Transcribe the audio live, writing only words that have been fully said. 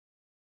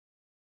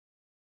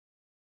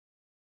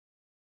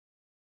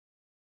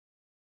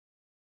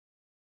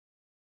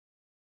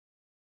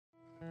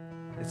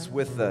It's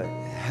with the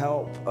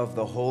help of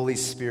the Holy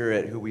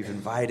Spirit who we've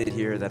invited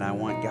here that I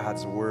want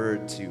God's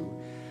word to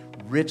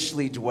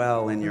richly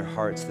dwell in your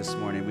hearts this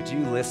morning. Would you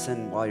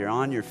listen while you're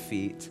on your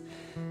feet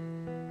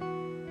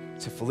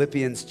to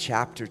Philippians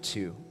chapter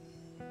 2?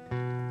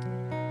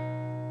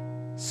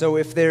 So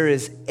if there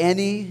is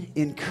any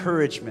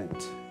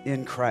encouragement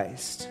in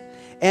Christ,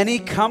 any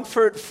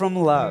comfort from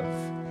love,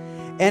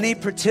 any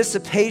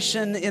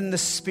participation in the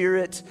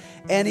Spirit,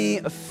 any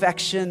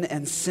affection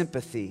and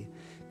sympathy,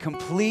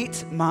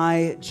 complete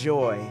my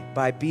joy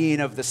by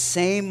being of the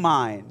same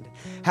mind,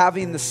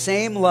 having the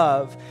same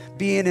love,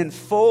 being in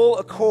full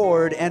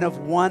accord and of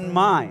one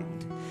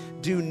mind.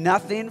 Do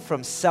nothing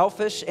from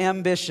selfish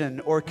ambition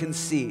or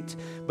conceit,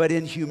 but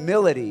in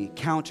humility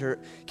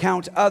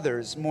count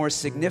others more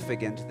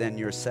significant than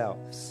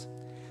yourselves.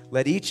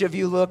 Let each of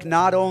you look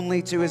not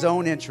only to his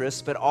own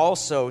interests, but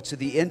also to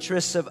the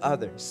interests of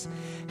others,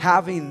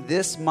 having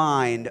this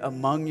mind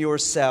among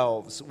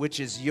yourselves, which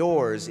is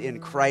yours in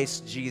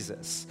Christ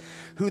Jesus,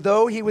 who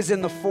though he was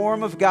in the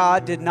form of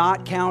God, did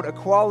not count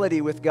equality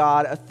with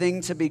God a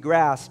thing to be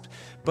grasped,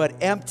 but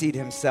emptied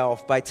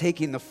himself by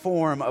taking the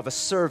form of a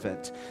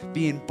servant,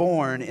 being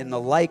born in the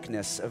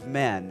likeness of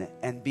men,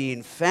 and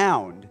being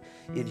found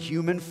in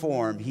human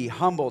form, he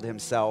humbled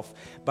himself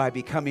by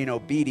becoming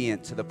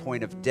obedient to the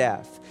point of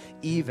death,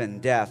 even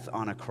death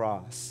on a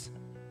cross.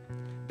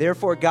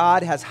 Therefore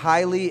God has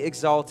highly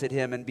exalted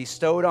him and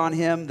bestowed on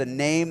him the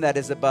name that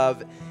is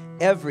above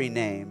every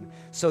name,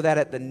 so that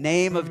at the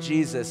name of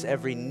Jesus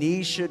every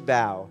knee should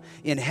bow,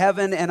 in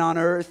heaven and on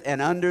earth and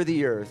under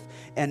the earth,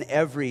 and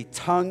every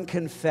tongue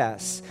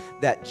confess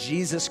that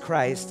Jesus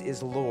Christ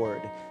is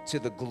Lord, to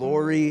the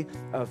glory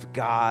of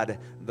God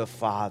the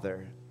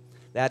Father.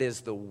 That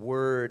is the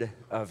Word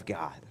of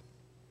God.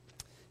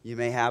 You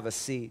may have a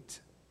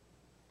seat.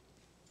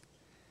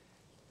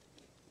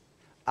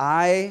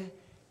 I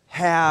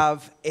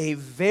have a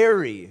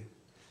very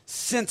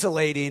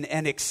scintillating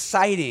and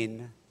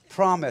exciting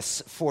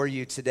promise for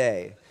you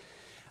today.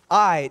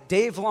 I,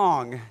 Dave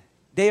Long,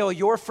 Dale,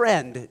 your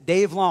friend,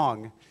 Dave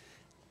Long,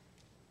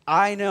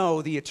 I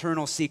know the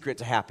eternal secret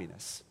to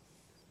happiness.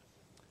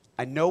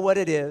 I know what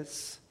it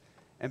is,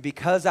 and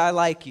because I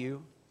like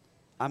you,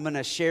 I'm going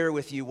to share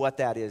with you what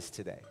that is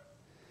today.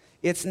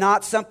 It's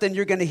not something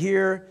you're going to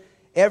hear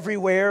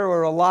everywhere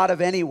or a lot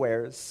of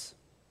anywheres,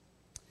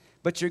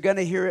 but you're going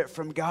to hear it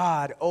from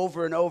God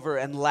over and over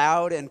and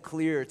loud and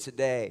clear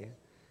today.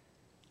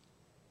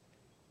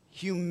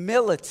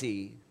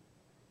 Humility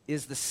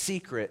is the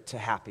secret to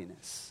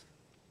happiness.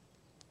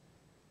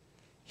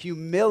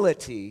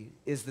 Humility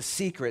is the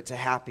secret to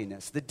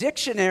happiness. The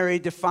dictionary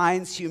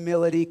defines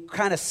humility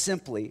kind of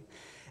simply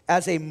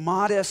as a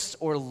modest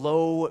or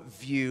low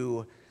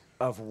view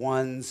of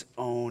one's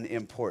own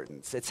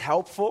importance. It's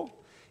helpful,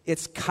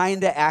 it's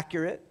kind of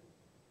accurate,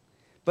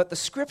 but the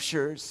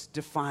scriptures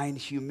define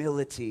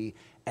humility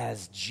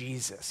as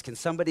Jesus. Can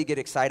somebody get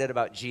excited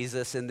about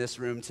Jesus in this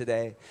room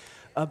today?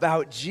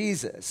 About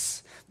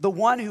Jesus, the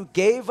one who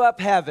gave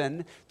up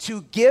heaven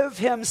to give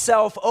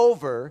himself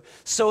over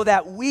so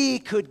that we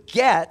could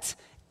get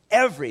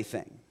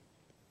everything.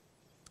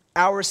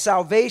 Our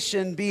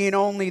salvation being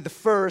only the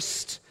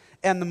first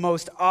and the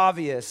most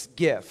obvious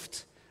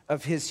gift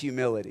of his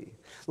humility.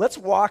 Let's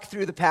walk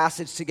through the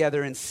passage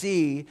together and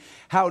see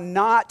how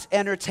not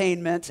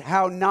entertainment,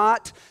 how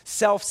not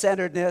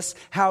self-centeredness,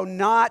 how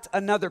not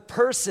another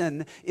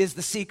person is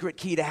the secret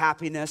key to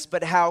happiness,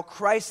 but how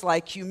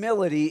Christ-like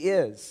humility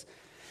is.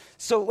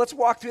 So let's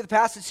walk through the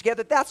passage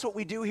together. That's what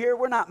we do here.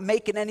 We're not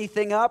making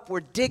anything up. We're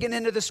digging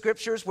into the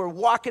scriptures. We're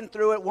walking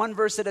through it one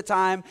verse at a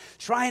time,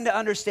 trying to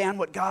understand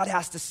what God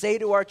has to say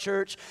to our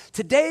church.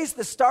 Today's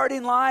the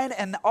starting line,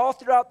 and all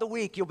throughout the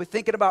week, you'll be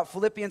thinking about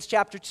Philippians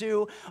chapter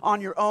 2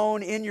 on your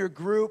own, in your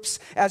groups,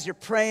 as you're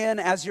praying,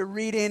 as you're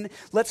reading.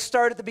 Let's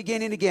start at the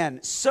beginning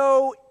again.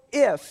 So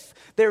if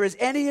there is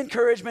any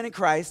encouragement in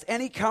Christ,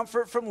 any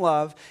comfort from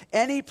love,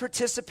 any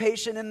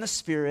participation in the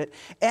Spirit,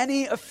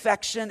 any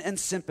affection and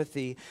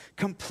sympathy,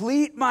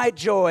 complete my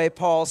joy,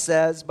 Paul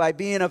says, by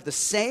being of the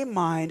same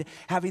mind,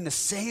 having the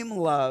same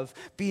love,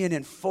 being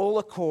in full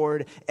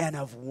accord and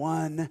of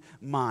one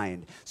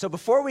mind. So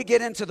before we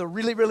get into the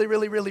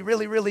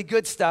really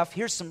good stuff,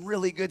 here's some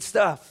really good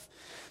stuff.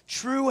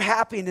 True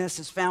happiness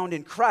is found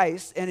in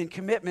Christ and in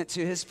commitment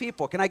to his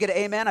people. Can I get an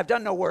amen? I've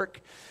done no work.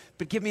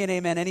 But give me an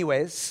amen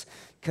anyways,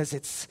 because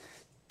it's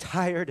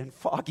tired and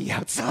foggy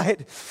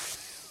outside.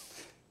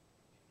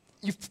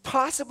 You've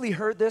possibly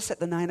heard this at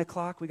the 9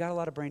 o'clock. We got a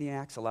lot of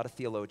brainiacs, a lot of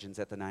theologians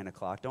at the 9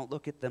 o'clock. Don't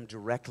look at them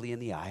directly in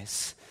the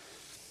eyes.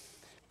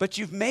 But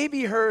you've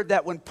maybe heard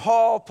that when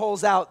Paul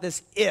pulls out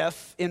this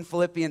if in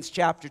Philippians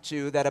chapter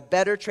 2, that a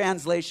better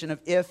translation of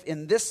if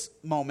in this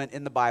moment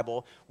in the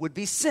Bible would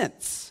be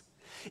since.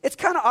 It's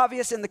kind of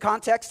obvious in the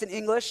context in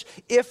English,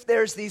 if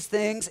there's these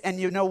things, and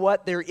you know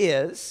what, there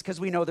is, because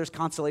we know there's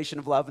consolation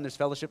of love, and there's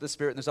fellowship of the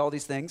Spirit, and there's all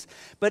these things.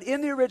 But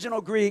in the original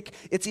Greek,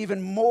 it's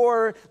even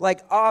more like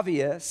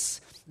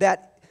obvious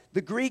that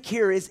The Greek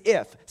here is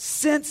if.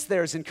 Since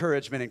there's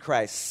encouragement in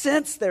Christ,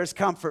 since there's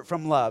comfort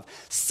from love,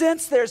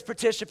 since there's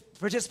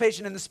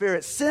participation in the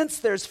Spirit, since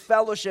there's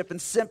fellowship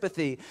and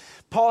sympathy,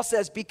 Paul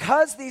says,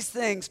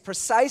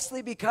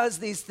 precisely because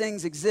these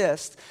things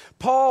exist,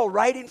 Paul,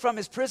 writing from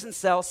his prison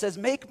cell, says,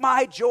 make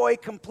my joy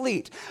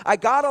complete. I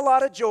got a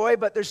lot of joy,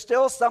 but there's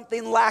still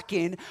something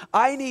lacking.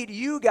 I need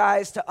you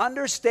guys to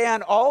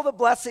understand all the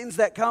blessings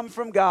that come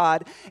from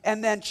God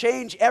and then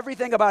change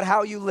everything about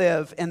how you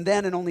live, and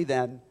then and only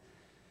then,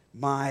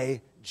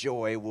 my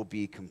joy will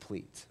be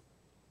complete.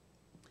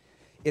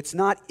 It's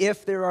not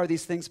if there are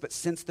these things, but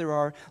since there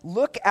are.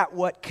 Look at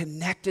what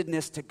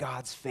connectedness to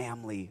God's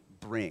family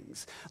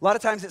brings. A lot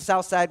of times at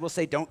Southside, we'll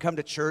say, don't come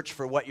to church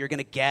for what you're going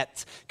to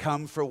get.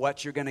 Come for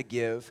what you're going to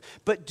give.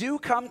 But do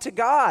come to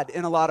God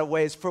in a lot of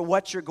ways for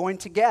what you're going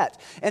to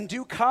get. And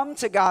do come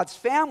to God's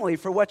family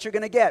for what you're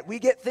going to get. We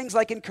get things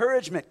like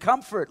encouragement,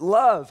 comfort,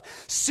 love,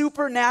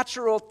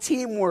 supernatural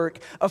teamwork,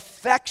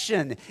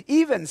 affection,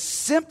 even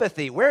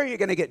sympathy. Where are you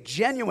going to get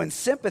genuine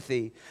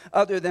sympathy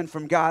other than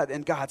from God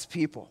and God's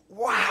people?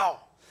 Wow.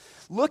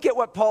 Look at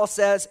what Paul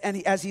says,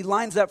 and as he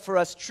lines up for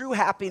us, true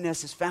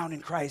happiness is found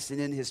in Christ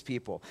and in his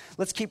people.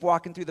 Let's keep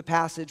walking through the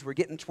passage. We're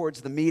getting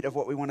towards the meat of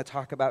what we want to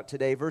talk about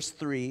today. Verse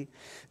 3,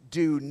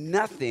 do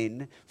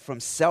nothing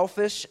from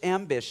selfish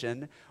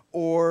ambition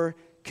or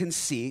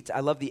conceit.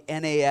 I love the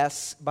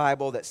NAS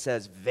Bible that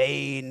says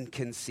vain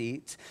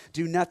conceit.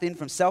 Do nothing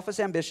from selfish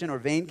ambition or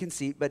vain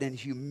conceit, but in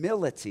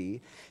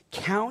humility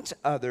count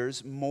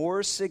others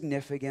more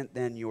significant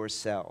than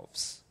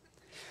yourselves.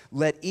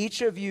 Let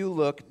each of you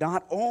look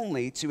not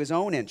only to his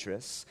own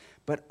interests,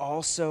 but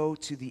also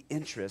to the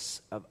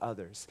interests of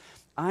others.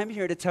 I'm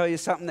here to tell you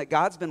something that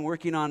God's been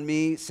working on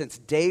me since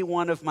day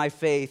one of my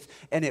faith,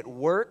 and it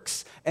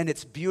works, and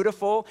it's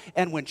beautiful,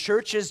 and when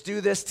churches do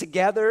this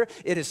together,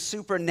 it is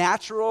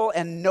supernatural,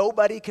 and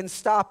nobody can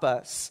stop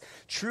us.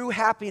 True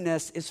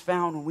happiness is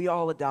found when we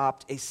all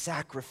adopt a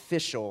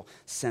sacrificial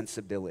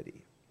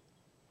sensibility.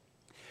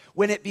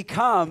 When it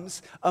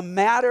becomes a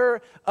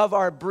matter of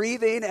our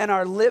breathing and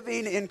our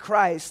living in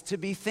Christ to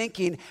be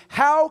thinking,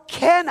 how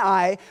can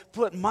I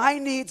put my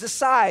needs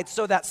aside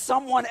so that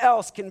someone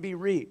else can be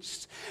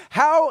reached?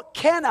 How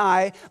can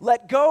I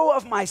let go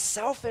of my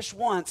selfish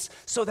wants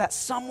so that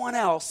someone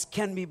else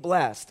can be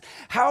blessed?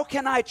 How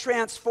can I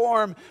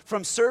transform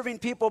from serving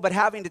people but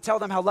having to tell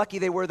them how lucky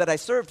they were that I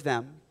served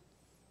them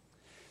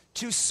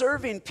to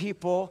serving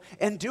people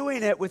and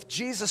doing it with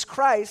Jesus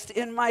Christ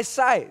in my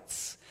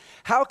sights?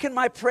 How can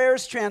my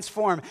prayers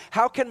transform?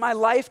 How can my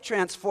life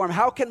transform?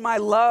 How can my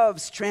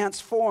loves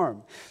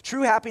transform?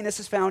 True happiness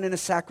is found in a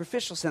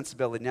sacrificial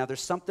sensibility. Now,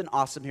 there's something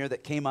awesome here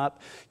that came, I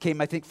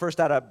think, first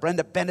out of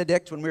Brenda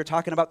Benedict when we were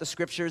talking about the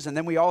scriptures, and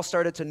then we all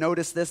started to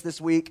notice this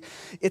week.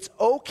 It's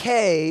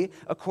okay,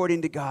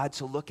 according to God,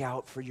 to look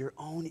out for your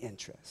own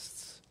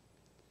interests.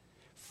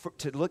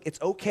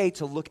 It's okay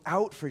to look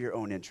out for your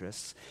own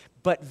interests,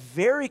 but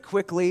very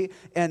quickly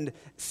and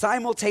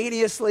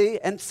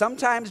simultaneously and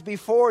sometimes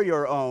before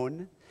your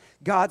own,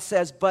 God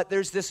says, but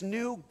there's this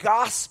new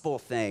gospel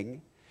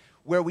thing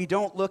where we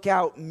don't look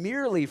out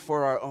merely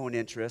for our own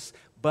interests,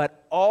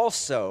 but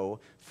also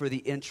for the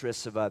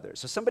interests of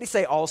others. So somebody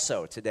say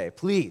also today,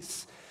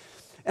 please.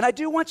 And I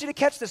do want you to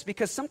catch this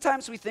because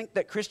sometimes we think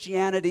that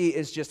Christianity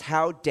is just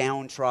how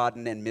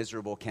downtrodden and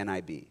miserable can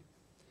I be?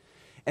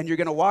 And you're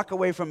going to walk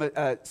away from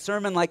a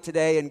sermon like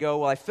today and go,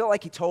 well, I feel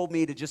like he told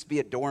me to just be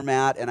a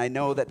doormat, and I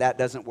know that that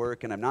doesn't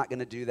work, and I'm not going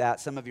to do that.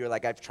 Some of you are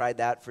like, I've tried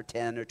that for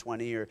 10 or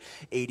 20 or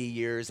 80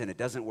 years, and it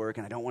doesn't work,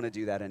 and I don't want to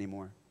do that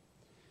anymore.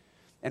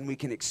 And we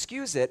can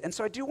excuse it. And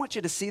so I do want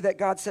you to see that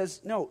God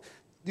says, no,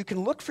 you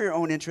can look for your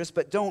own interests,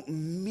 but don't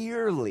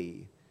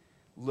merely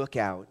look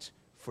out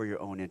for your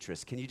own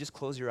interests. Can you just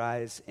close your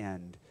eyes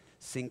and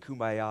sing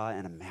Kumbaya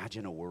and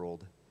imagine a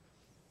world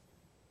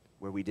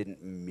where we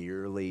didn't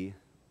merely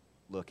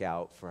look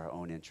out for our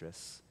own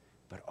interests,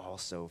 but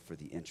also for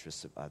the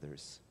interests of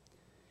others?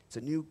 It's a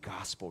new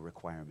gospel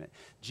requirement.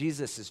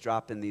 Jesus is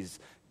dropping these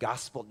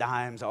gospel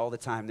dimes all the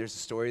time. There's a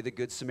story of the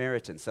Good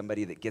Samaritan,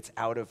 somebody that gets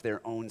out of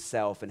their own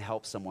self and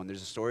helps someone.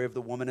 There's a story of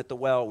the woman at the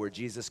well where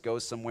Jesus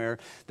goes somewhere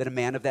that a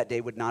man of that day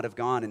would not have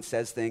gone and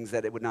says things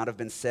that it would not have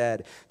been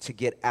said to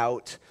get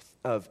out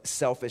of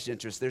selfish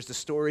interest. There's the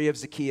story of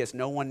Zacchaeus.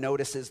 No one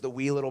notices the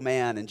wee little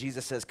man, and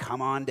Jesus says, come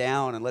on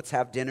down and let's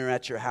have dinner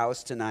at your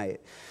house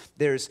tonight.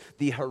 There's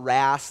the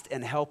harassed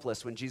and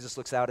helpless when Jesus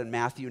looks out in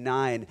Matthew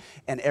 9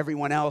 and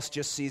everyone else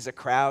just sees a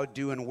crowd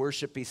doing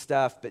worshipy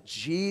stuff, but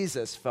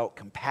Jesus felt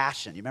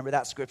compassion. You remember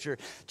that scripture?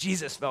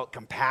 Jesus felt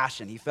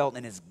compassion. He felt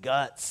in his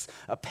guts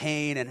a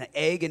pain and an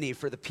agony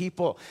for the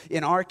people,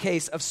 in our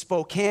case of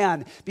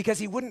Spokane, because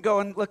he wouldn't go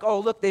and look, oh,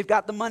 look, they've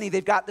got the money,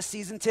 they've got the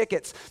season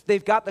tickets,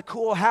 they've got the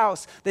cool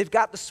house, they've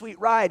got the sweet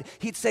ride.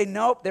 He'd say,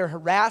 nope, they're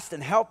harassed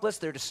and helpless,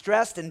 they're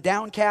distressed and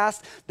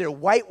downcast, they're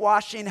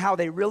whitewashing how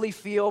they really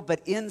feel,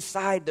 but inside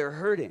they're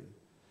hurting.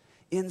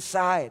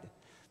 Inside,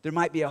 there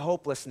might be a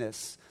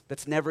hopelessness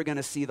that's never going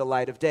to see the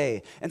light of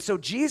day. And so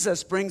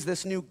Jesus brings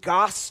this new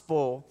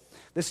gospel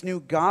this new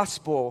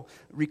gospel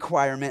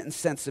requirement and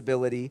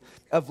sensibility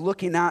of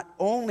looking not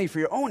only for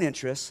your own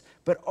interests,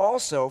 but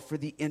also for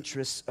the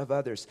interests of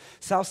others.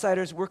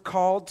 Southsiders, we're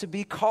called to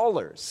be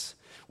callers.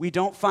 We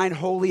don't find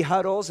holy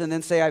huddles and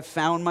then say, I've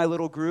found my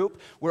little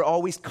group. We're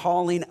always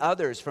calling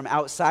others from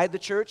outside the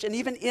church and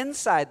even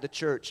inside the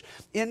church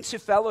into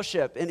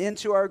fellowship and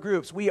into our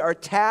groups. We are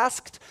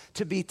tasked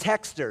to be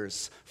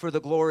texters for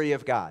the glory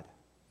of God.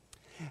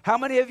 How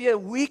many of you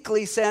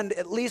weekly send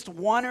at least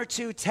one or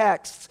two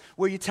texts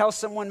where you tell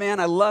someone, man,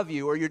 I love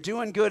you, or you're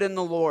doing good in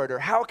the Lord, or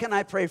how can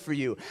I pray for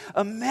you?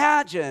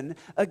 Imagine,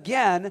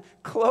 again,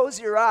 close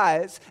your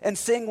eyes and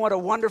sing What a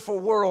Wonderful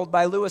World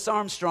by Louis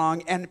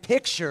Armstrong and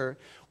picture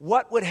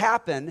what would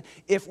happen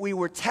if we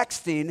were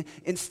texting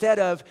instead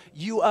of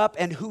you up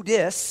and who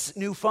dis,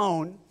 new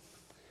phone.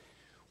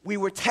 We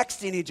were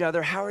texting each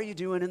other, how are you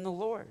doing in the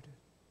Lord?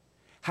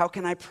 How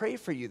can I pray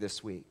for you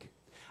this week?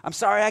 I'm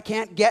sorry I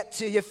can't get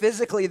to you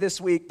physically this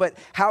week, but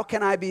how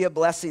can I be a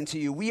blessing to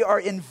you? We are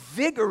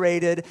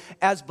invigorated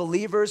as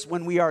believers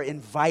when we are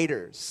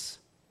inviters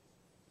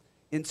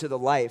into the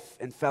life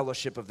and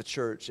fellowship of the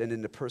church and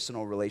into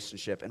personal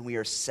relationship, and we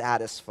are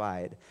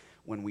satisfied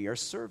when we are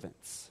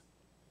servants.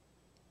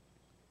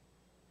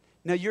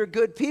 Now, you're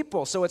good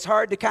people, so it's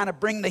hard to kind of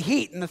bring the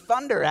heat and the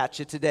thunder at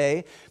you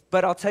today,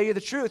 but I'll tell you the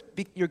truth.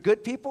 You're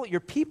good people, you're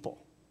people.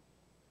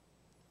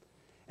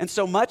 And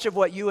so much of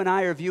what you and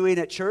I are viewing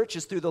at church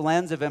is through the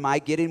lens of, am I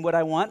getting what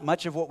I want?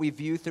 Much of what we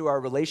view through our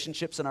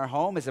relationships in our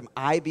home is, am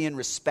I being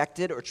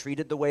respected or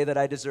treated the way that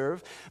I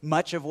deserve?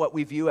 Much of what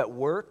we view at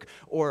work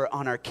or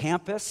on our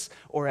campus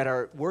or at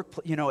our work,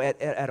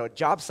 at a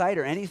job site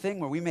or anything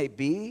where we may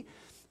be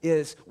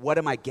is, what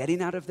am I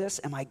getting out of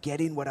this? Am I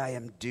getting what I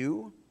am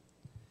due?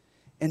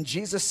 And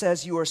Jesus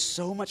says you are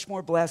so much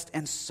more blessed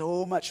and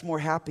so much more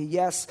happy.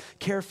 Yes,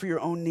 care for your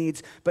own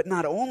needs, but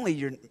not only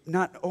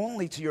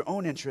to your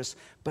own interests,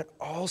 but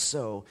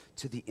also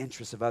to the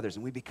interests of others.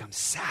 And we become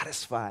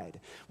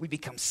satisfied. We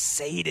become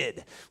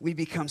sated. We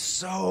become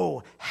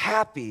so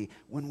happy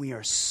when we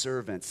are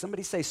servants.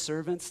 Somebody say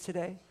servants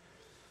today.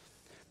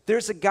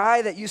 There's a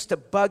guy that used to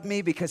bug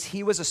me because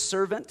he was a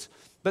servant,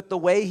 but the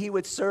way he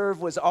would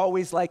serve was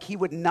always like he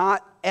would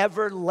never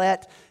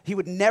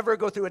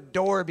go through a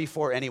door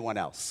before anyone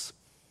else.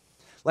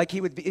 Like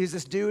he was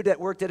this dude that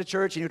worked at a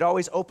church, and he would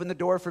always open the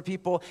door for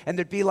people, and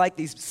there'd be like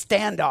these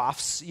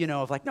standoffs,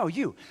 of like, no,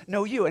 you.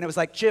 And it was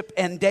like Chip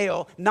and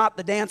Dale, not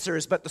the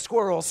dancers, but the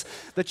squirrels,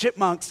 the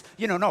chipmunks,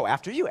 no,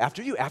 after you.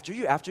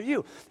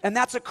 And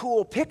that's a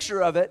cool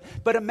picture of it.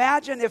 But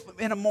imagine if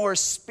in a more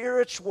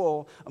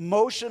spiritual,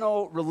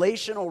 emotional,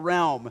 relational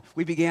realm,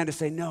 we began to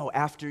say, no,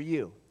 after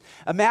you.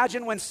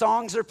 Imagine when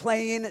songs are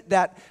playing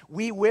that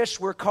we wish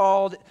were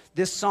called,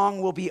 this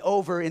song will be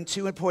over in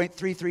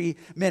 2.33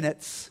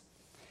 minutes.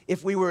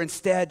 If we were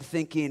instead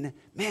thinking,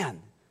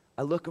 man,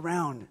 I look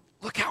around,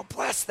 look how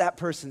blessed that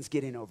person's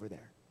getting over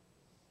there.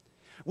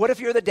 What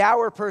if you're the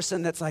dour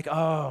person that's like,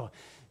 oh,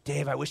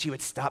 Dave, I wish you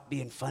would stop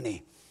being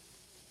funny.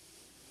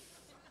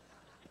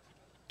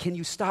 Can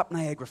you stop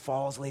Niagara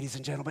Falls, ladies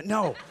and gentlemen?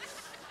 No.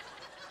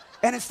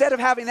 And instead of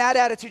having that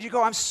attitude, you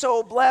go, I'm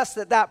so blessed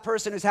that that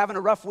person who's having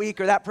a rough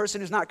week or that person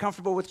who's not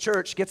comfortable with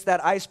church gets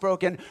that ice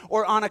broken,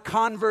 or on a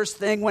Converse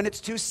thing when it's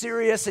too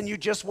serious and you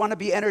just want to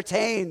be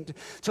entertained,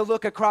 to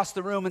look across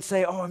the room and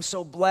say, oh, I'm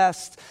so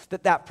blessed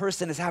that that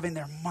person is having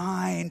their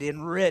mind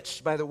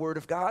enriched by the Word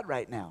of God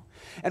right now.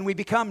 And we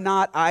become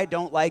not, I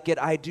don't like it,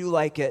 I do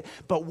like it,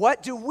 but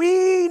what do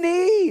we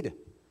need? I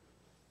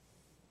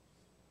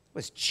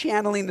was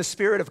channeling the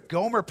spirit of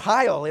Gomer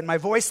Pyle in my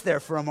voice there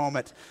for a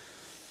moment.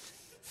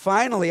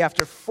 Finally,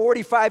 after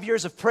 45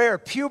 years of prayer,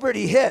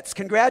 puberty hits.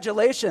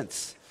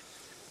 Congratulations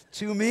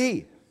to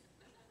me.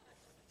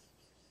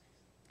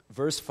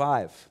 Verse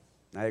 5,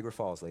 Niagara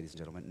Falls, ladies and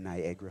gentlemen,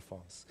 Niagara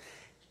Falls.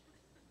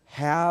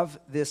 Have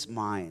this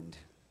mind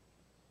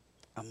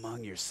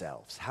among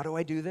yourselves. How do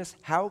I do this?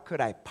 How could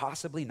I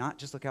possibly not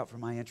just look out for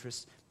my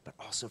interests, but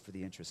also for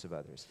the interests of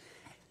others?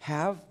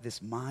 Have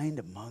this mind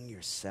among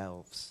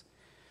yourselves,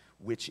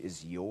 which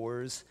is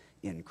yours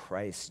in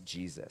Christ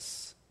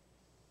Jesus.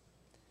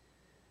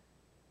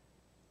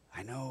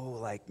 I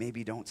know,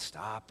 maybe don't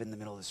stop in the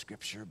middle of the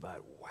scripture,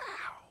 but wow.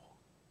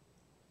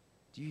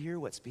 Do you hear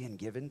what's being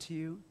given to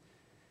you?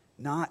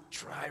 Not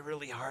try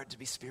really hard to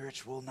be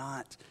spiritual,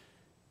 not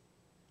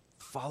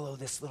follow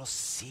this little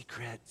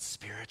secret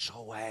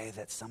spiritual way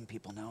that some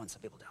people know and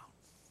some people don't.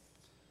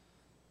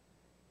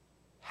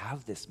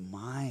 Have this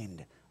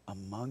mind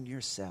among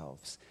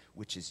yourselves,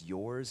 which is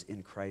yours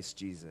in Christ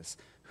Jesus,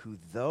 who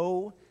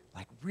though,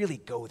 really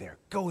go there,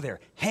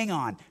 hang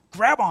on,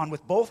 grab on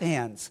with both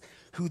hands,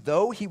 who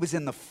though he was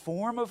in the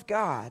form of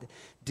God,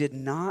 did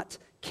not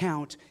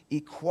count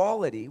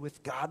equality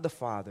with God the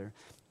Father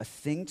a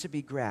thing to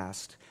be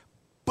grasped,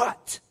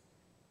 but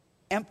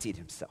emptied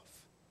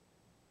himself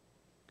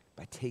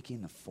by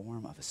taking the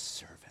form of a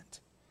servant,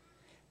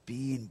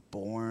 being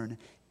born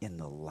in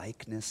the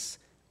likeness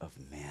of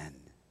men,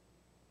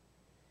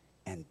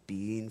 and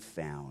being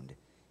found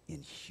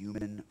in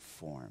human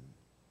form.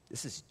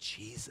 This is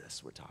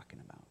Jesus we're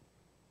talking about.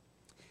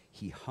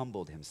 he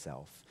humbled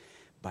himself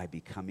by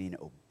becoming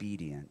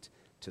obedient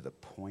to the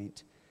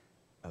point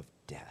of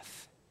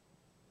death,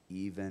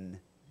 even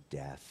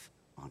death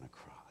on a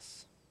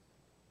cross.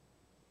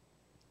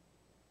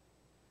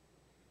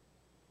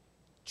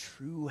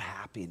 True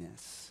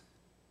happiness.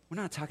 We're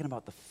not talking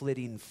about the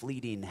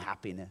fleeting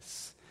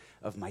happiness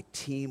of my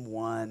team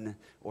won,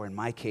 or in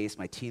my case,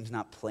 my team's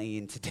not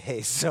playing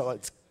today, so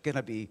it's going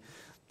to be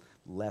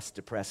less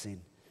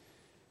depressing.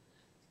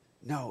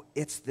 No,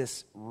 it's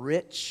this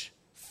rich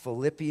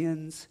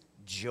Philippians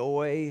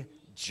joy,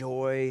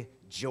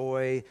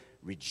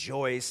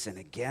 rejoice, and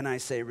again I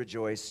say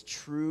rejoice.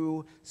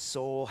 True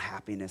soul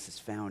happiness is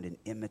found in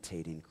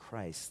imitating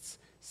Christ's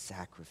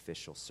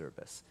sacrificial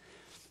service.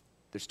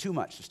 There's too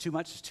much, so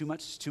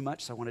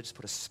I want to just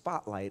put a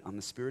spotlight on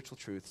the spiritual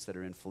truths that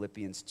are in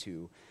Philippians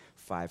 2,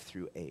 5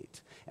 through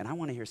 8. And I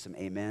want to hear some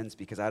amens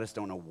because I just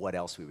don't know what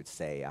else we would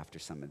say after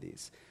some of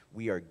these.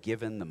 We are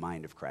given the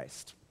mind of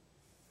Christ.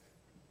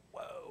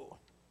 Whoa.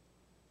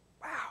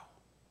 Wow.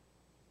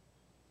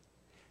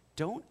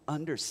 Don't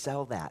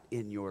undersell that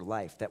in your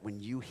life, that when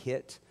you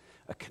hit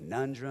a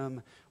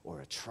conundrum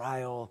or a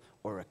trial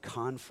or a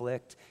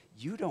conflict,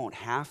 you don't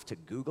have to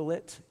Google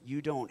it.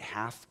 You don't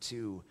have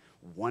to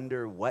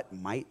wonder what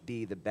might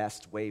be the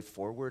best way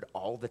forward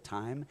all the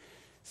time.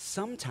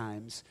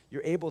 Sometimes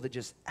you're able to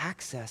just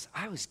access,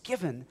 I was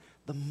given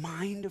the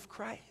mind of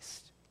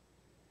Christ.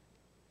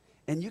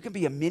 And you can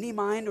be a mini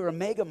mind or a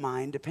mega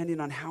mind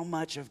depending on how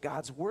much of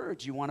God's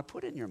word you want to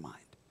put in your mind.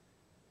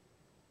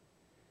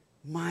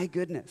 My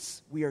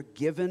goodness, we are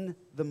given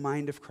the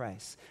mind of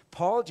Christ.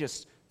 Paul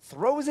just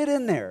throws it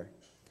in there.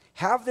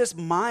 Have this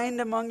mind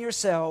among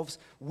yourselves,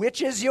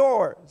 which is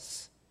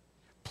yours,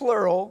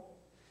 plural,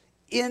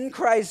 in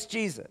Christ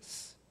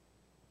Jesus.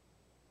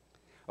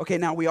 Okay,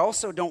 now we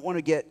also don't want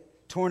to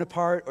get torn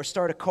apart or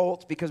start a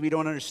cult because we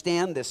don't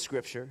understand this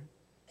scripture.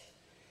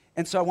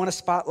 And so I want to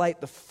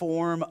spotlight the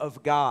form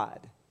of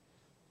God.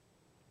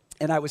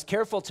 And I was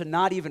careful to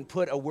not even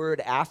put a word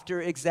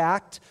after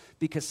exact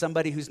because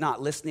somebody who's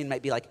not listening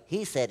might be like,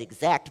 he said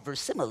exact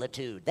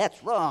verisimilitude.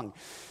 That's wrong.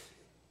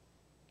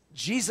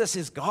 Jesus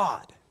is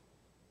God.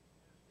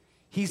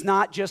 He's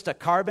not just a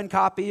carbon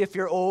copy if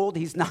you're old.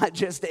 He's not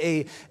just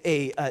a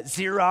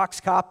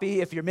Xerox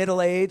copy if you're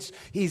middle-aged.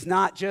 He's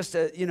not just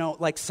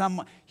like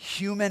some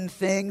human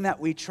thing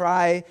that we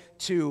try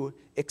to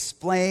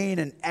explain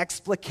and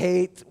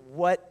explicate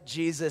what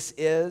Jesus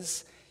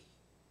is.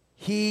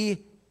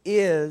 He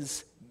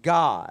is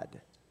God.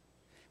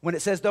 When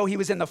it says, though he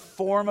was in the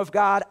form of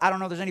God, I don't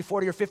know if there's any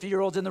 40 or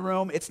 50-year-olds in the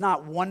room. It's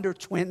not Wonder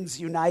Twins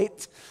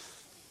unite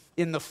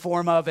in the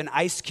form of an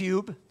ice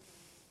cube.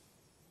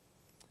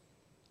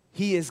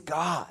 He is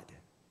God.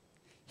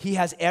 He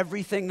has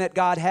everything that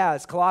God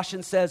has.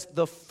 Colossians says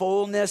the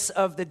fullness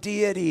of the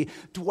deity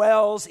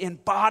dwells in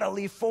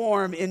bodily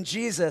form in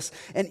Jesus.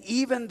 And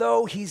even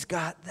though he's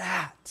got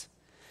that,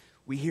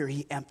 we hear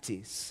he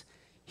empties.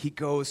 He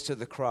goes to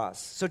the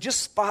cross. So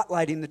just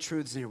spotlighting the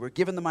truths here. We're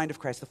given the mind of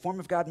Christ. The form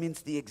of God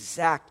means the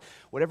exact,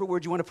 whatever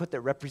word you want to put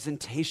there,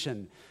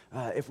 representation.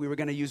 If we were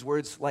going to use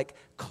words like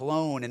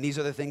clone, and these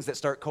are the things that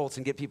start cults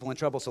and get people in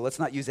trouble, so let's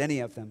not use any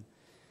of them.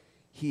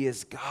 He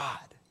is God.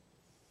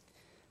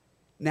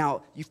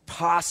 Now, you've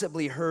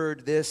possibly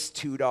heard this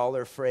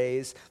 $2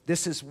 phrase.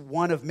 This is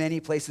one of many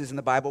places in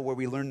the Bible where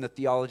we learn the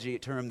theology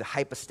term, the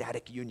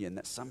hypostatic union,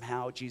 that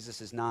somehow Jesus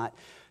is not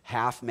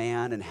half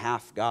man and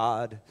half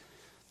God.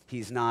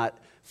 He's not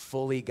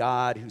fully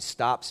God who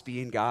stops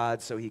being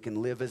God so he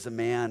can live as a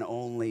man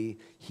only.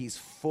 He's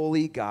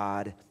fully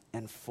God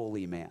and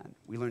fully man.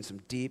 We learn some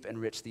deep and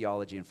rich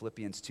theology in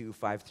Philippians 2,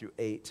 5 through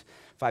 8,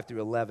 5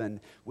 through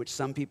 11, which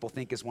some people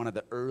think is one of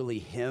the early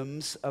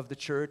hymns of the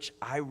church.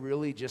 I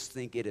really just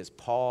think it is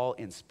Paul,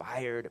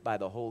 inspired by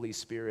the Holy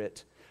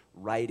Spirit,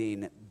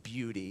 writing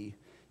beauty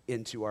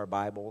into our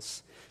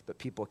Bibles. But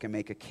people can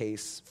make a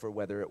case for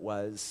whether it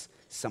was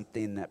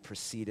something that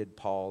preceded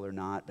Paul or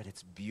not, but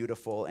it's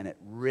beautiful and it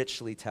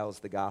richly tells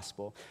the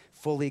gospel.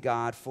 Fully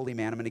God, fully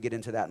man. I'm going to get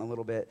into that in a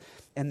little bit.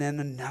 And then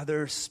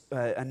another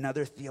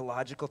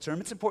theological term.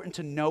 It's important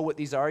to know what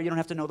these are. You don't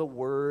have to know the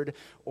word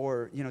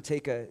or,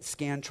 take a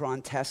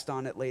Scantron test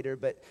on it later,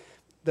 but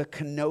the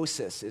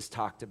kenosis is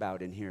talked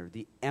about in here,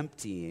 the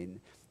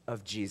emptying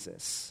of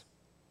Jesus.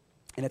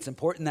 And it's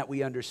important that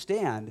we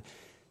understand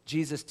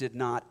Jesus did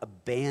not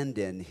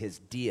abandon his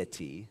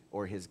deity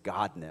or his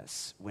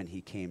godness when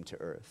he came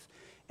to earth.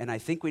 And I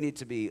think we need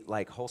to be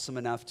wholesome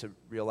enough to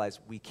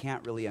realize we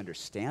can't really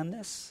understand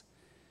this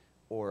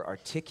or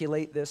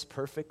articulate this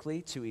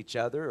perfectly to each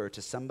other or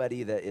to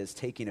somebody that is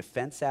taking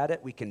offense at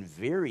it. We can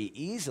very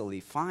easily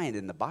find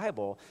in the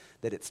Bible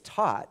that it's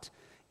taught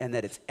and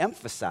that it's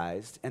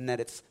emphasized and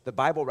that the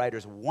Bible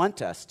writers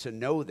want us to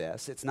know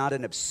this. It's not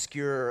an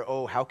obscure,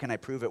 how can I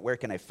prove it? Where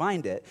can I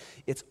find it?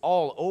 It's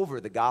all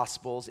over the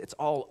Gospels. It's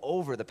all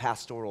over the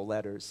pastoral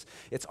letters.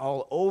 It's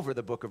all over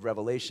the book of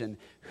Revelation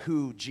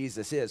who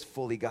Jesus is,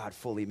 fully God,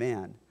 fully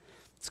man.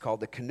 It's called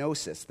the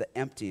kenosis, the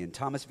emptying.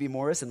 Thomas V.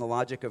 Morris, in The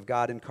Logic of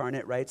God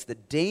Incarnate, writes, the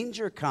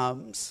danger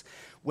comes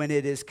when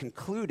it is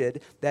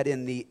concluded that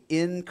in the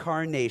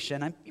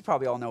incarnation, you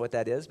probably all know what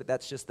that is, but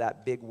that's just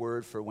that big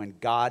word for when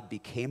God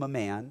became a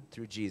man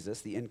through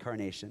Jesus, the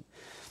incarnation,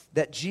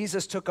 that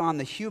Jesus took on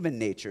the human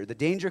nature. The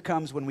danger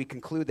comes when we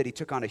conclude that he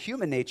took on a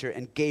human nature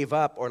and gave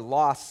up or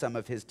lost some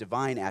of his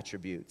divine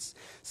attributes,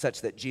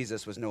 such that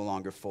Jesus was no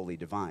longer fully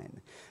divine.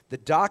 The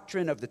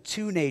doctrine of the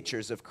two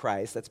natures of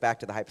Christ, that's back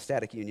to the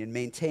hypostatic union,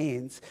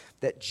 maintains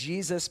that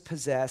Jesus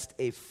possessed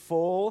a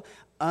full,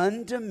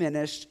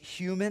 undiminished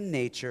human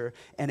nature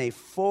and a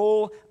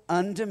full,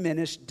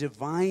 undiminished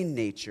divine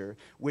nature,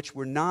 which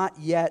were not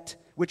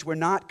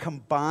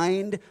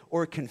combined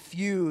or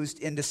confused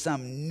into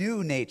some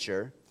new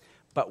nature,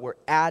 but were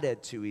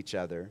added to each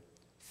other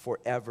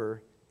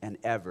forever and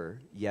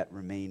ever, yet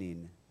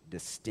remaining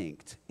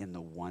distinct in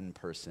the one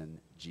person,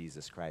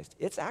 Jesus Christ.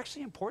 It's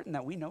actually important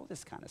that we know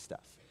this kind of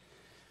stuff.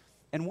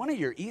 And one of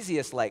your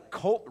easiest,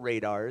 cult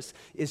radars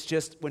is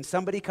just when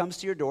somebody comes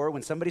to your door,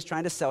 when somebody's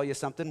trying to sell you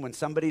something, when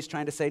somebody's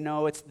trying to say,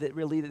 no, it's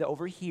really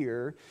over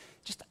here,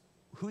 just,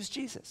 who's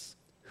Jesus?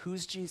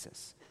 Who's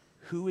Jesus?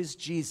 Who is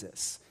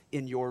Jesus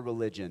in your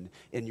religion,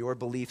 in your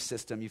belief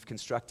system you've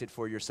constructed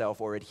for yourself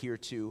or adhere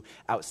to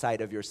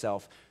outside of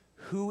yourself?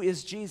 Who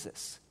is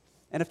Jesus?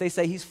 And if they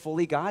say he's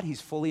fully God,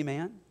 he's fully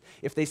man,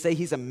 if they say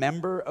he's a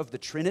member of the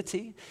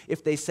Trinity,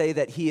 if they say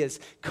that he is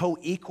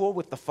co-equal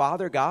with the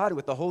Father God,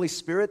 with the Holy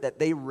Spirit, that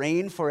they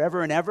reign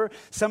forever and ever,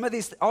 some of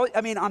these,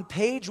 on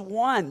page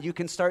 1, you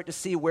can start to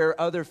see where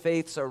other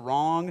faiths are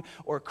wrong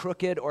or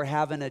crooked or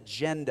have an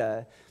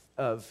agenda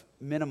of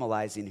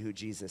minimalizing who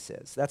Jesus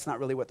is. That's not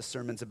really what the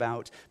sermon's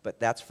about,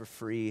 but that's for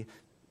free,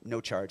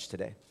 no charge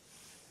today.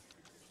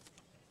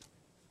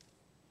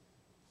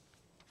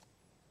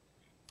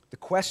 The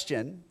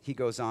question, he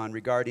goes on,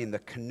 regarding the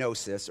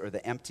kenosis, or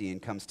the emptying,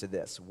 comes to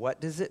this. What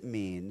does it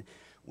mean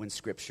when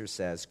Scripture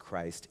says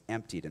Christ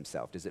emptied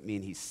himself? Does it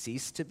mean he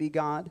ceased to be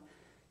God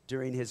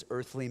during his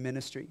earthly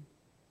ministry?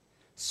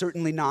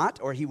 Certainly not,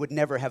 or he would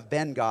never have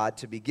been God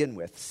to begin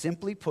with.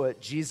 Simply put,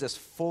 Jesus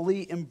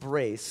fully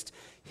embraced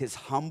his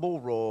humble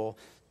role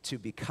to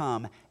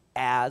become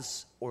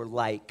as or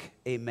like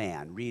a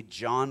man. Read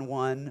John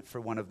 1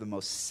 for one of the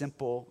most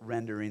simple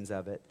renderings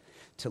of it.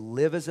 To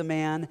live as a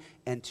man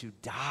and to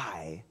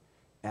die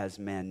as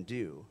men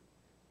do,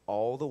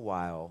 all the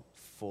while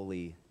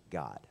fully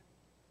God.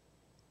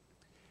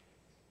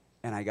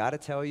 And I got to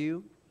tell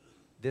you,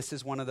 this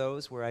is one of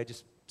those where I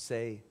just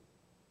say,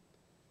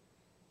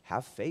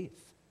 have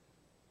faith.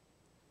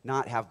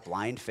 Not have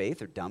blind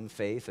faith or dumb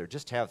faith or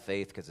just have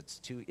faith because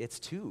it's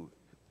too.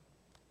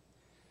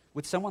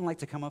 Would someone like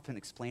to come up and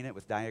explain it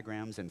with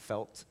diagrams and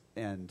felt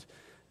and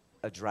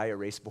a dry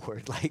erase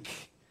board,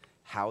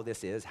 how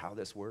this is, how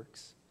this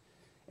works?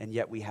 And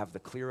yet we have the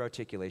clear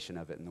articulation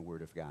of it in the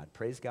Word of God.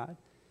 Praise God.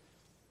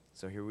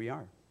 So here we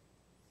are.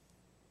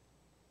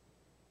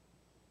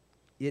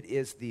 It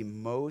is the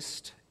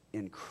most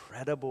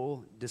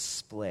incredible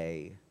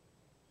display.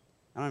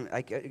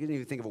 I didn't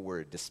even think of a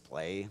word,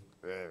 display.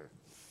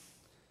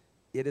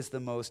 It is the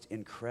most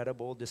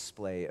incredible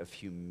display of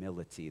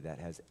humility that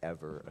has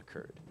ever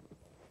occurred.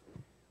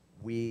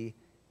 We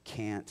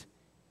can't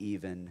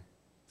even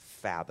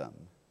fathom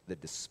the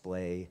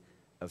display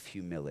of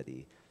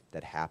humility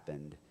that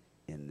happened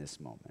in this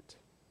moment.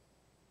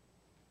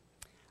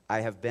 I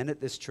have been at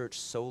this church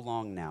so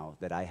long now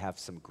that I have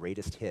some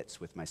greatest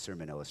hits with my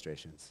sermon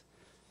illustrations,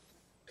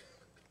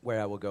 where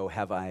I will go,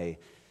 have I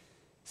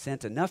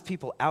sent enough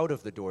people out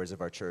of the doors of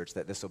our church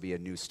that this will be a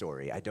new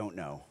story? I don't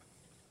know.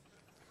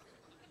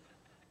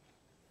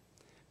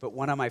 But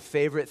one of my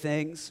favorite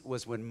things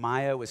was when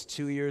Maya was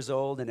 2 years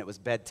old and it was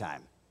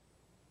bedtime.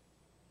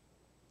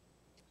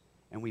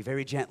 And we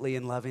very gently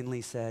and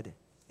lovingly said,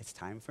 it's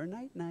time for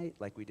night-night,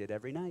 like we did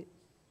every night.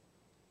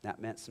 That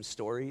meant some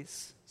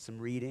stories, some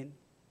reading,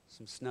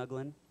 some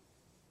snuggling,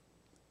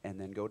 and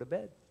then go to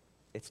bed.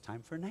 It's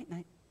time for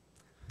night-night.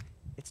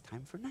 It's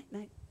time for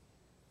night-night.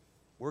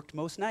 Worked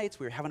most nights.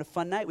 We were having a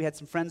fun night. We had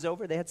some friends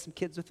over. They had some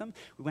kids with them.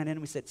 We went in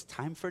and we said, it's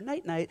time for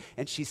night-night.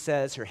 And she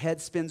says, her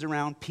head spins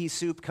around, pea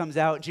soup comes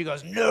out, and she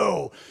goes,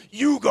 no,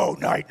 you go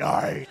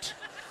night-night.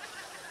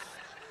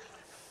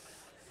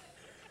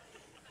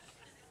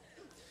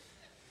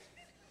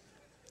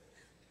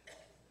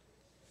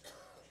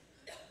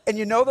 And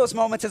you know those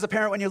moments as a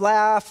parent when you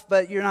laugh,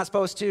 but you're not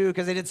supposed to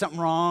because they did something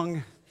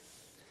wrong.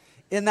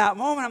 In that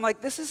moment, I'm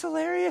like, this is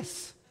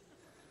hilarious.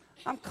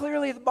 I'm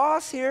clearly the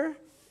boss here.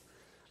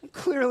 I'm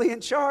clearly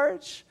in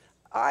charge.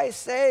 I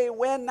say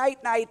when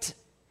night-night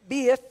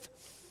beeth.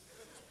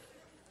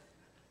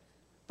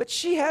 But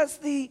she has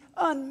the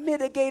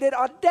unmitigated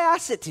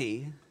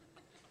audacity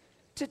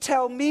to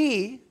tell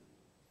me,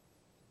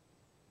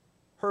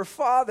 her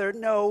father,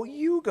 no,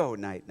 you go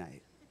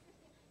night-night.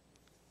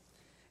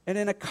 And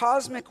in a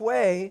cosmic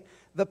way,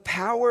 the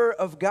power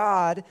of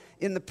God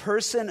in the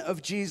person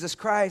of Jesus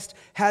Christ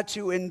had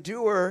to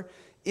endure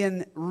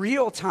in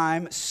real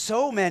time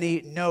so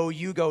many no,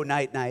 you go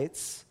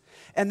night-nights.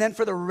 And then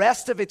for the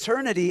rest of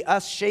eternity,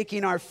 us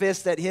shaking our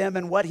fist at him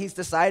and what he's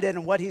decided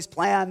and what he's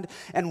planned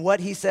and what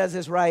he says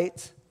is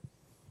right.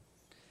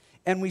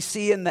 And we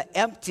see in the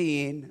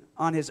emptying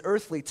on his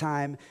earthly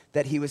time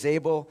that he was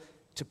able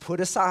to put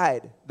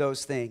aside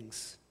those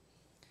things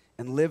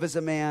and live as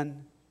a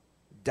man,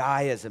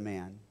 die as a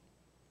man,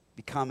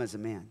 become as a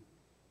man.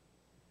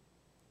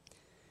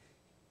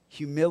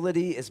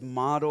 Humility is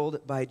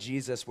modeled by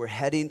Jesus. We're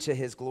heading to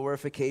his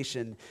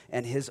glorification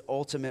and his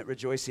ultimate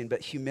rejoicing. But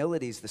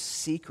humility is the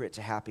secret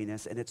to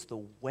happiness, and it's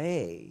the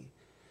way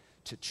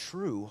to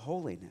true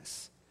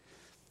holiness.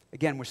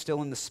 Again, we're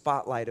still in the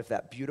spotlight of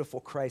that beautiful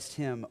Christ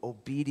hymn,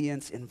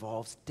 obedience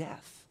involves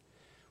death.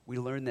 We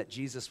learn that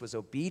Jesus was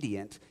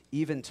obedient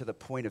even to the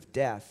point of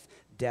death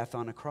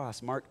on a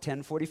cross. Mark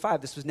 10:45,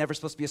 this was never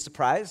supposed to be a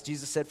surprise.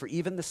 Jesus said, for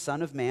even the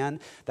Son of Man,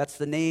 that's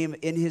the name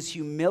in his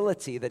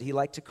humility that he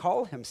liked to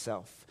call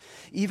himself.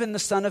 Even the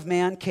Son of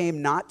Man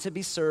came not to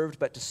be served,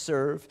 but to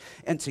serve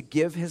and to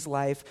give his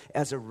life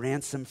as a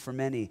ransom for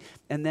many.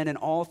 And then in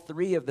all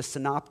three of the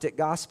synoptic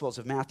gospels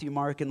of Matthew,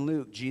 Mark, and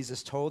Luke,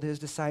 Jesus told his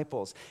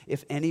disciples,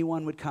 if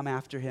anyone would come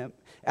after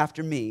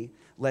me,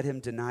 let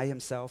him deny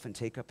himself and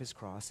take up his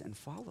cross and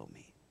follow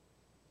me.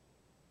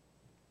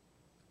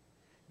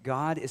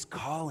 God is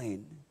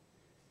calling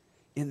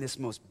in this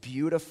most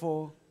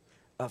beautiful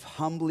of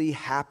humbly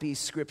happy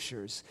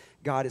scriptures.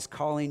 God is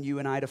calling you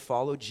and I to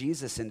follow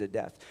Jesus into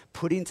death,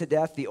 putting to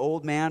death the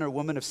old man or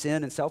woman of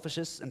sin and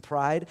selfishness and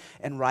pride,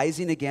 and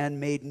rising again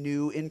made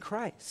new in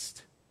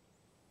Christ.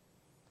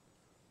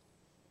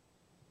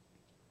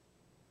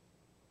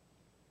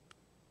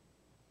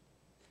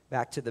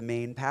 Back to the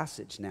main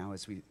passage now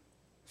as we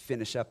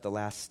finish up the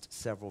last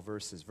several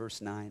verses.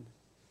 Verse 9.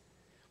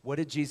 What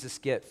did Jesus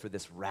get for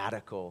this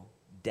radical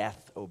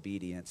death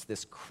obedience,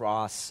 this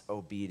cross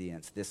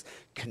obedience, this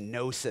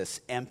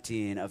kenosis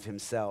emptying of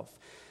himself?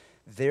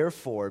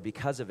 Therefore,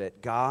 because of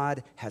it,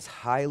 God has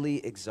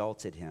highly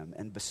exalted him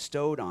and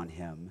bestowed on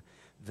him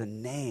the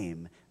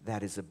name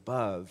that is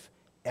above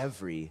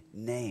every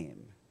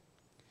name,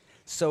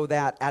 so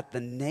that at the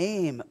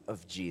name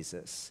of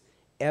Jesus,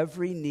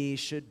 every knee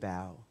should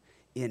bow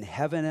in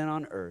heaven and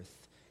on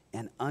earth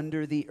and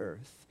under the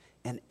earth,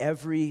 and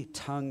every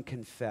tongue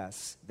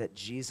confess that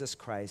Jesus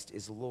Christ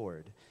is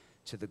Lord,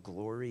 to the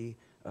glory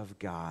of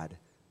God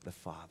the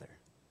Father.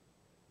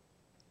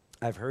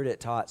 I've heard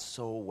it taught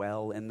so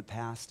well in the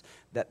past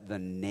that the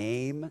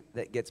name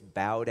that gets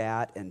bowed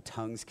at and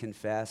tongues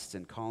confessed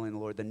and calling the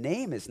Lord, the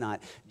name is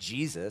not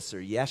Jesus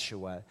or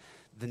Yeshua.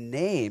 The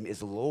name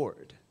is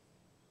Lord.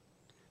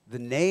 The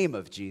name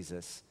of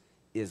Jesus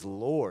is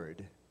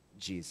Lord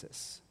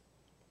Jesus.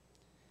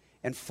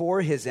 And for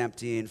his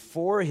emptying,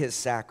 for his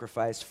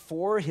sacrifice,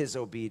 for his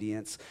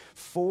obedience,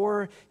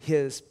 for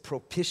his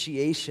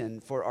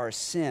propitiation for our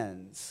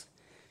sins,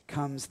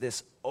 comes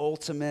this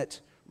ultimate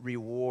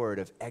reward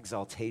of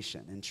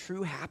exaltation. And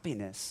true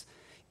happiness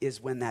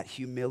is when that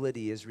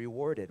humility is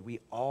rewarded. We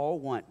all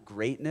want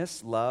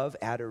greatness, love,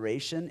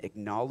 adoration,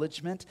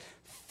 acknowledgement,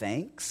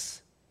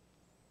 thanks.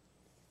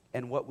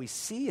 And what we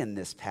see in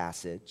this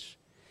passage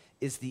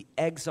is the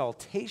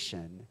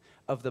exaltation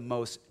of the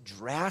most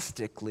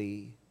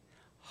drastically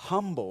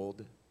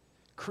humbled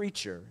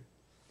creature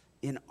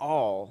in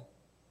all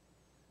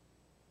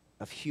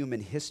of human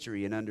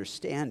history and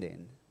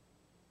understanding.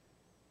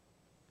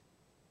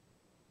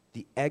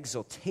 The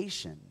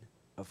exaltation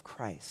of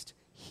Christ.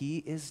 He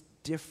is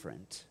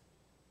different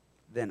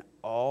than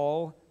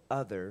all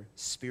other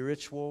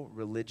spiritual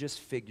religious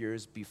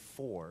figures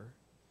before.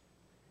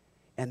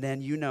 And then,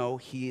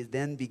 he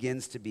then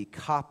begins to be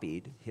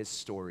copied, his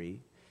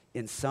story,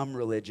 in some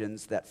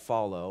religions that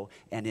follow,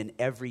 and in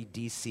every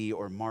DC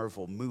or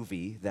Marvel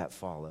movie that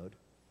followed,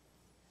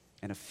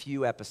 and a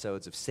few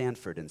episodes of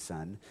Sanford and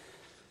Son.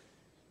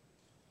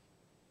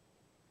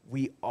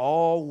 We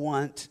all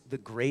want the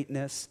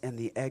greatness and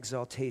the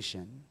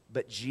exaltation,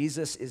 but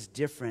Jesus is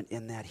different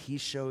in that he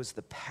shows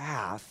the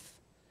path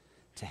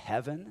to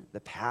heaven,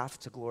 the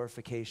path to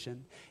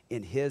glorification.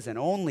 In his and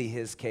only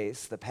his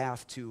case, the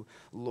path to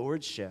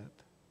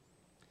lordship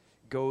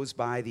goes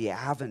by the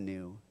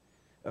avenue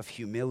of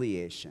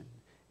humiliation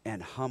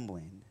and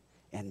humbling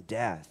and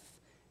death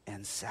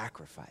and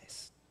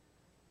sacrifice.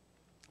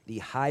 The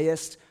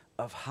highest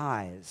of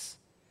highs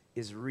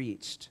is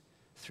reached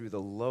through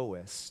the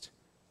lowest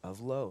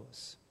of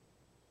lows.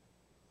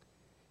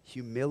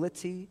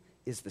 Humility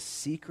is the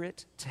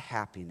secret to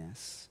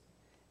happiness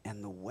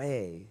and the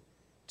way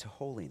to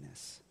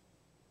holiness.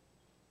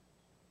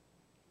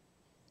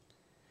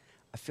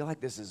 I feel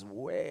like this is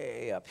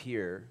way up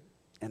here,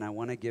 and I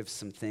want to give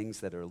some things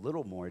that are a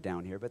little more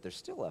down here, but they're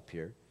still up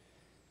here.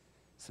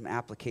 Some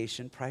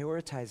application.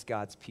 Prioritize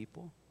God's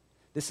people.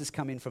 This is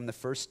coming from the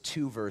first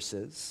two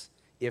verses.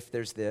 If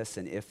there's this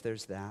and if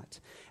there's that.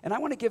 And I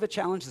want to give a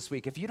challenge this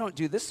week. If you don't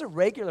do this, is a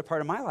regular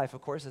part of my life,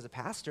 of course, as a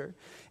pastor,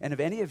 and of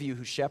any of you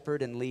who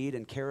shepherd and lead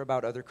and care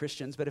about other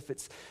Christians. But if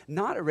it's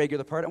not a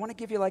regular part, I want to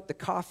give you like the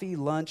coffee,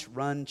 lunch,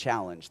 run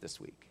challenge this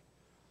week.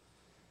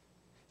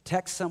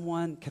 Text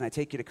someone, can I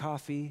take you to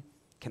coffee?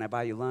 Can I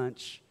buy you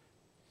lunch?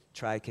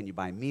 Try, can you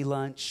buy me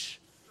lunch?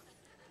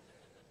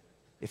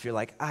 If you're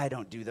like, I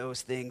don't do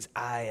those things,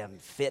 I am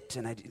fit,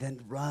 and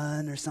then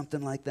run or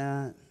something like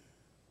that.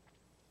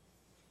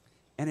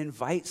 and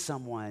invite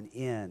someone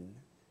in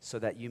so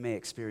that you may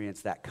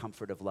experience that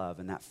comfort of love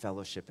and that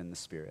fellowship in the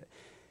Spirit.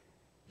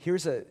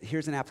 Here's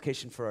an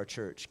application for our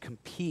church.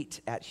 Compete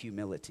at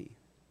humility.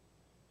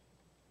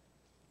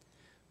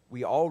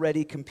 We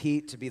already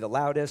compete to be the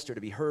loudest or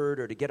to be heard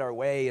or to get our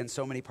way in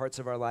so many parts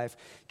of our life.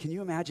 Can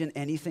you imagine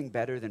anything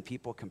better than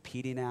people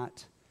competing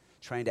at,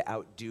 trying to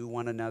outdo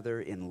one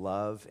another in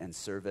love and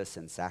service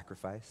and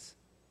sacrifice?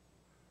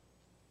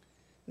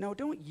 No,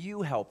 don't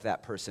you help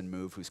that person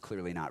move who's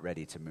clearly not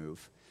ready to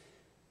move.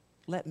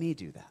 Let me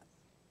do that.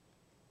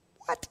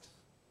 What?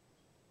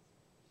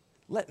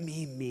 Let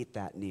me meet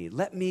that need.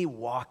 Let me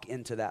walk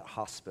into that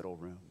hospital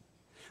room.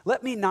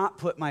 Let me not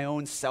put my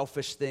own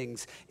selfish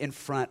things in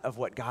front of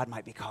what God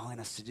might be calling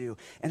us to do.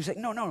 And say,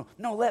 no,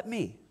 let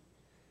me.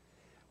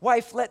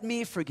 Wife, let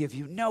me forgive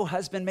you. No,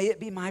 husband, may it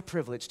be my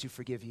privilege to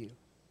forgive you.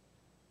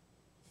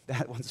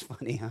 That one's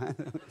funny, huh?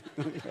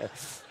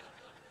 Yes.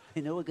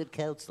 I know a good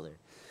counselor.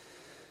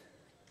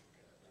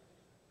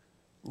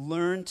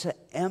 Learn to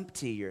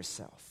empty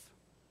yourself.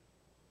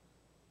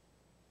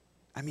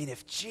 I mean,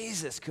 if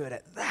Jesus could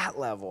at that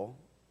level,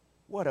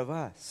 what of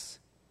us?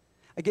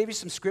 I gave you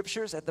some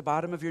scriptures at the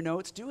bottom of your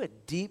notes. Do a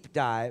deep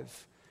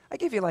dive. I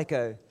gave you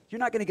you're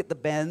not going to get the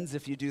bends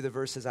if you do the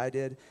verses I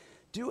did.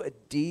 Do a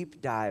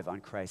deep dive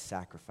on Christ's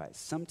sacrifice.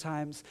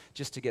 Sometimes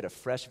just to get a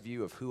fresh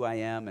view of who I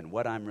am and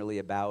what I'm really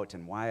about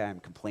and why I'm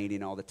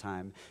complaining all the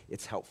time,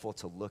 it's helpful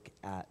to look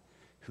at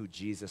who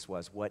Jesus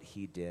was, what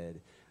he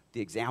did,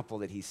 the example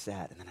that he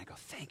set. And then I go,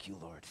 thank you,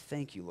 Lord,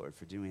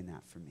 for doing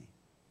that for me.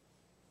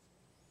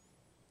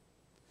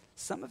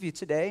 Some of you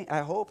today,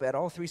 I hope, at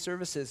all three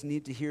services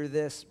need to hear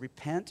this.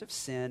 Repent of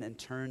sin and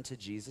turn to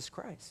Jesus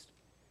Christ.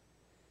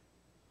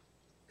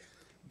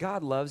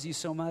 God loves you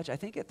so much. I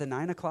think at the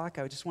 9 o'clock,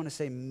 I just want to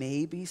say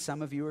maybe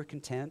some of you are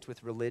content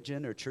with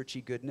religion or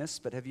churchy goodness,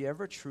 but have you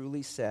ever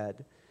truly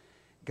said,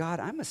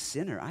 God, I'm a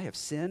sinner. I have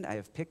sinned. I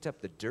have picked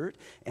up the dirt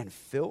and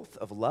filth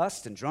of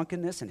lust and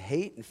drunkenness and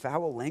hate and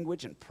foul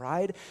language and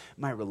pride.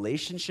 My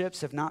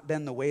relationships have not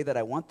been the way that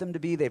I want them to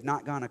be. They've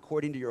not gone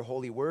according to your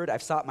holy word.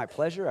 I've sought my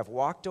pleasure. I've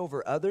walked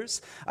over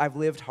others. I've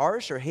lived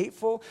harsh or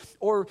hateful.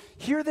 Or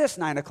hear this,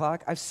 9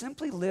 o'clock, I've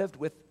simply lived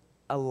with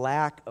a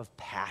lack of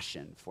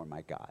passion for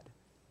my God.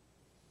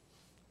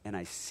 And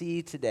I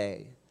see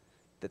today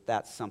that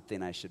that's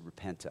something I should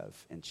repent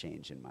of and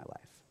change in my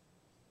life.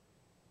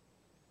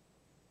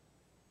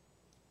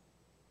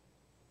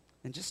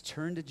 And just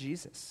turn to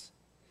Jesus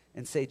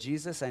and say,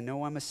 Jesus, I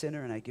know I'm a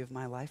sinner and I give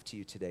my life to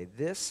you today.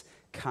 This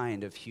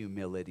kind of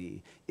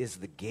humility is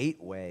the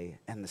gateway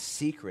and the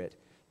secret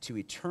to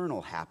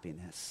eternal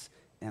happiness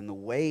and the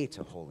way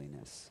to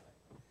holiness.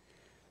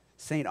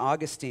 St.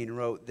 Augustine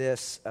wrote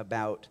this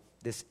about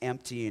this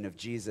emptying of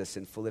Jesus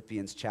in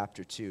Philippians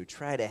chapter 2.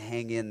 Try to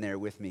hang in there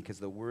with me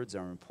because the words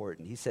are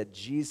important. He said,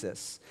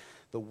 Jesus,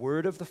 the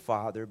Word of the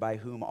Father, by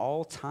whom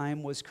all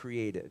time was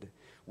created,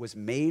 was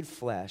made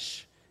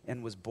flesh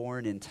and was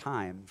born in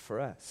time for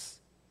us.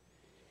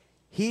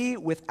 He,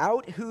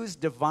 without whose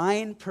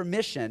divine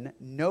permission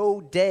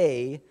no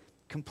day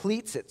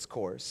completes its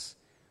course,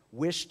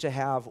 wished to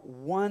have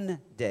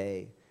one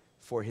day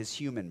for his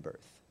human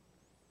birth.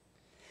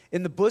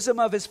 In the bosom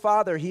of his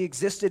Father, he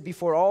existed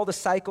before all the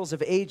cycles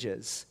of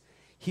ages.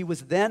 He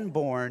was then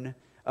born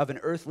of an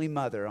earthly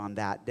mother on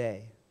that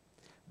day.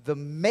 The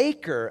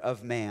maker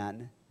of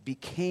man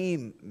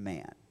became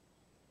man.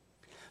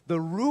 The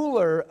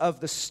ruler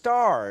of the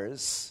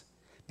stars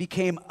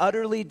became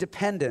utterly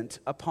dependent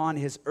upon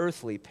his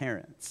earthly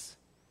parents,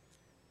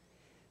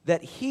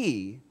 that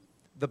he,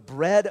 the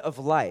bread of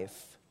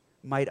life,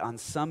 might on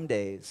some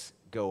days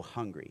go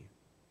hungry,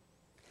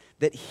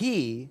 that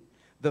he,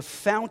 the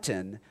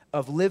fountain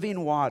of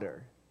living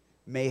water,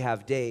 may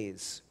have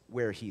days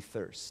where he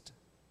thirst,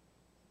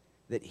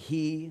 that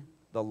he,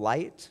 the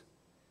light,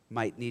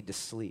 might need to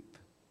sleep,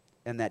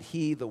 and that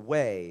he, the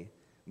way,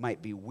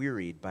 might be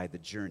wearied by the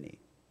journey,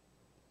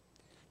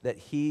 that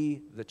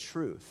he, the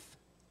truth,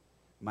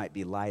 might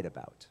be lied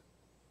about,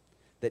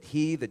 that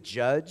he, the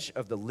judge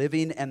of the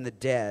living and the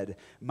dead,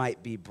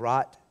 might be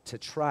brought to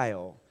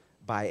trial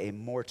by a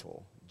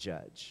mortal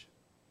judge,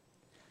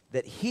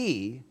 that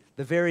he,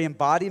 the very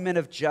embodiment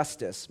of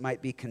justice,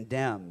 might be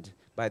condemned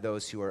by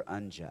those who are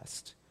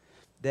unjust,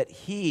 that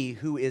he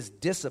who is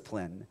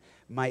disciplined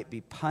might be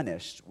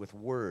punished with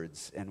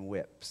words and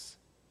whips,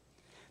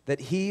 that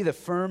he, the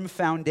firm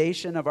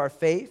foundation of our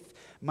faith,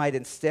 might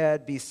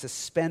instead be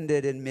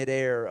suspended in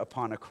midair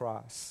upon a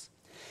cross.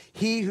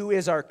 He who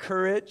is our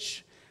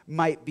courage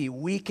might be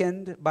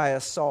weakened by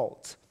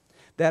assault,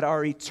 that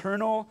our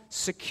eternal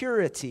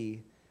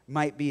security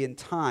might be in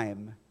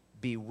time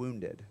be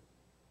wounded,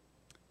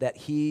 that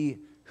he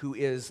who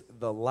is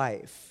the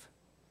life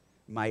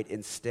might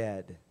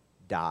instead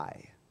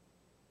die.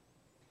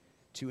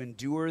 To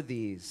endure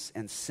these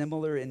and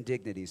similar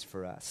indignities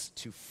for us,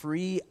 to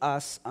free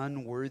us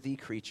unworthy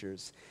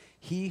creatures,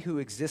 he who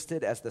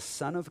existed as the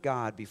Son of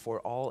God before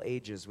all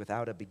ages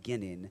without a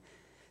beginning,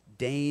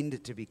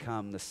 deigned to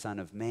become the Son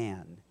of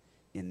Man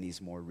in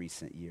these more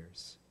recent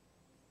years.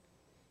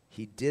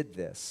 He did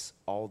this,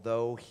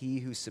 although he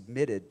who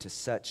submitted to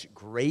such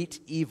great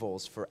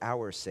evils for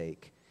our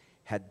sake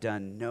had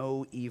done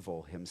no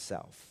evil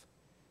himself.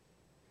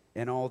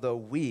 And although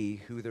we,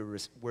 who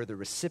were the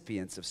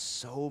recipients of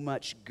so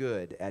much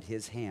good at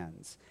his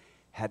hands,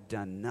 had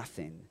done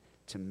nothing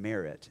to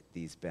merit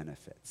these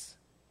benefits.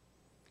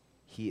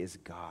 He is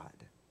God,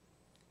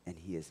 and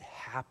he is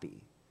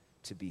happy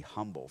to be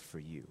humble for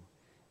you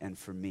and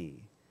for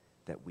me,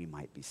 that we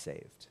might be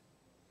saved.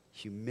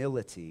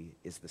 Humility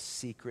is the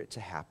secret to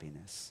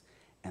happiness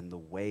and the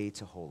way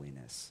to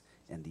holiness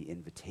and the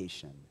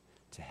invitation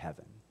to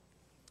heaven.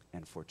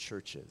 And for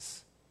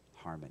churches,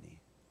 harmony.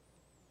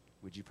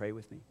 Would you pray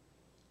with me?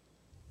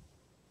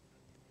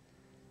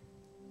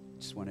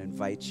 Just want to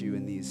invite you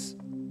in these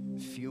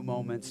few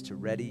moments to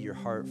ready your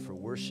heart for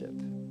worship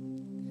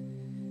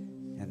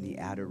and the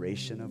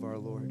adoration of our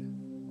Lord.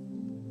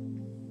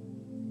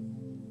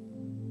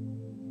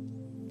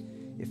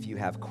 If you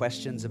have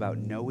questions about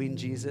knowing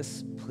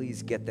Jesus,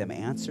 please get them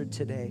answered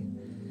today.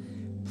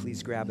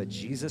 Please grab a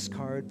Jesus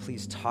card.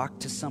 Please talk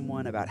to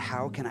someone about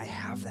how can I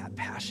have that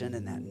passion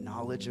and that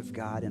knowledge of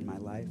God in my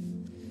life.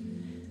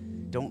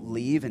 Don't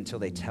leave until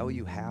they tell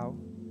you how.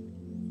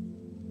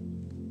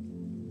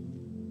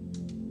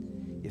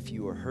 If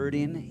you are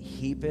hurting,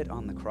 heap it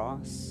on the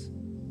cross.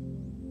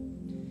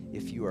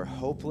 If you are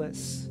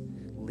hopeless,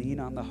 lean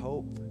on the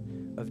hope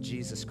of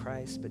Jesus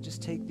Christ. But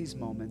just take these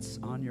moments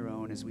on your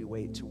own as we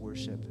wait to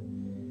worship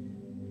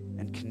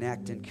and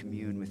connect and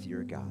commune with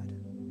your God.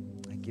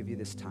 I give you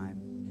this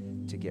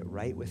time to get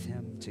right with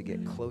him, to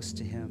get close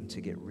to him,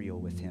 to get real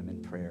with him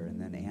in prayer.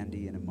 And then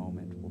Andy, in a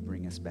moment, will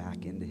bring us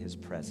back into his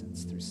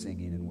presence through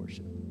singing and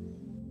worship.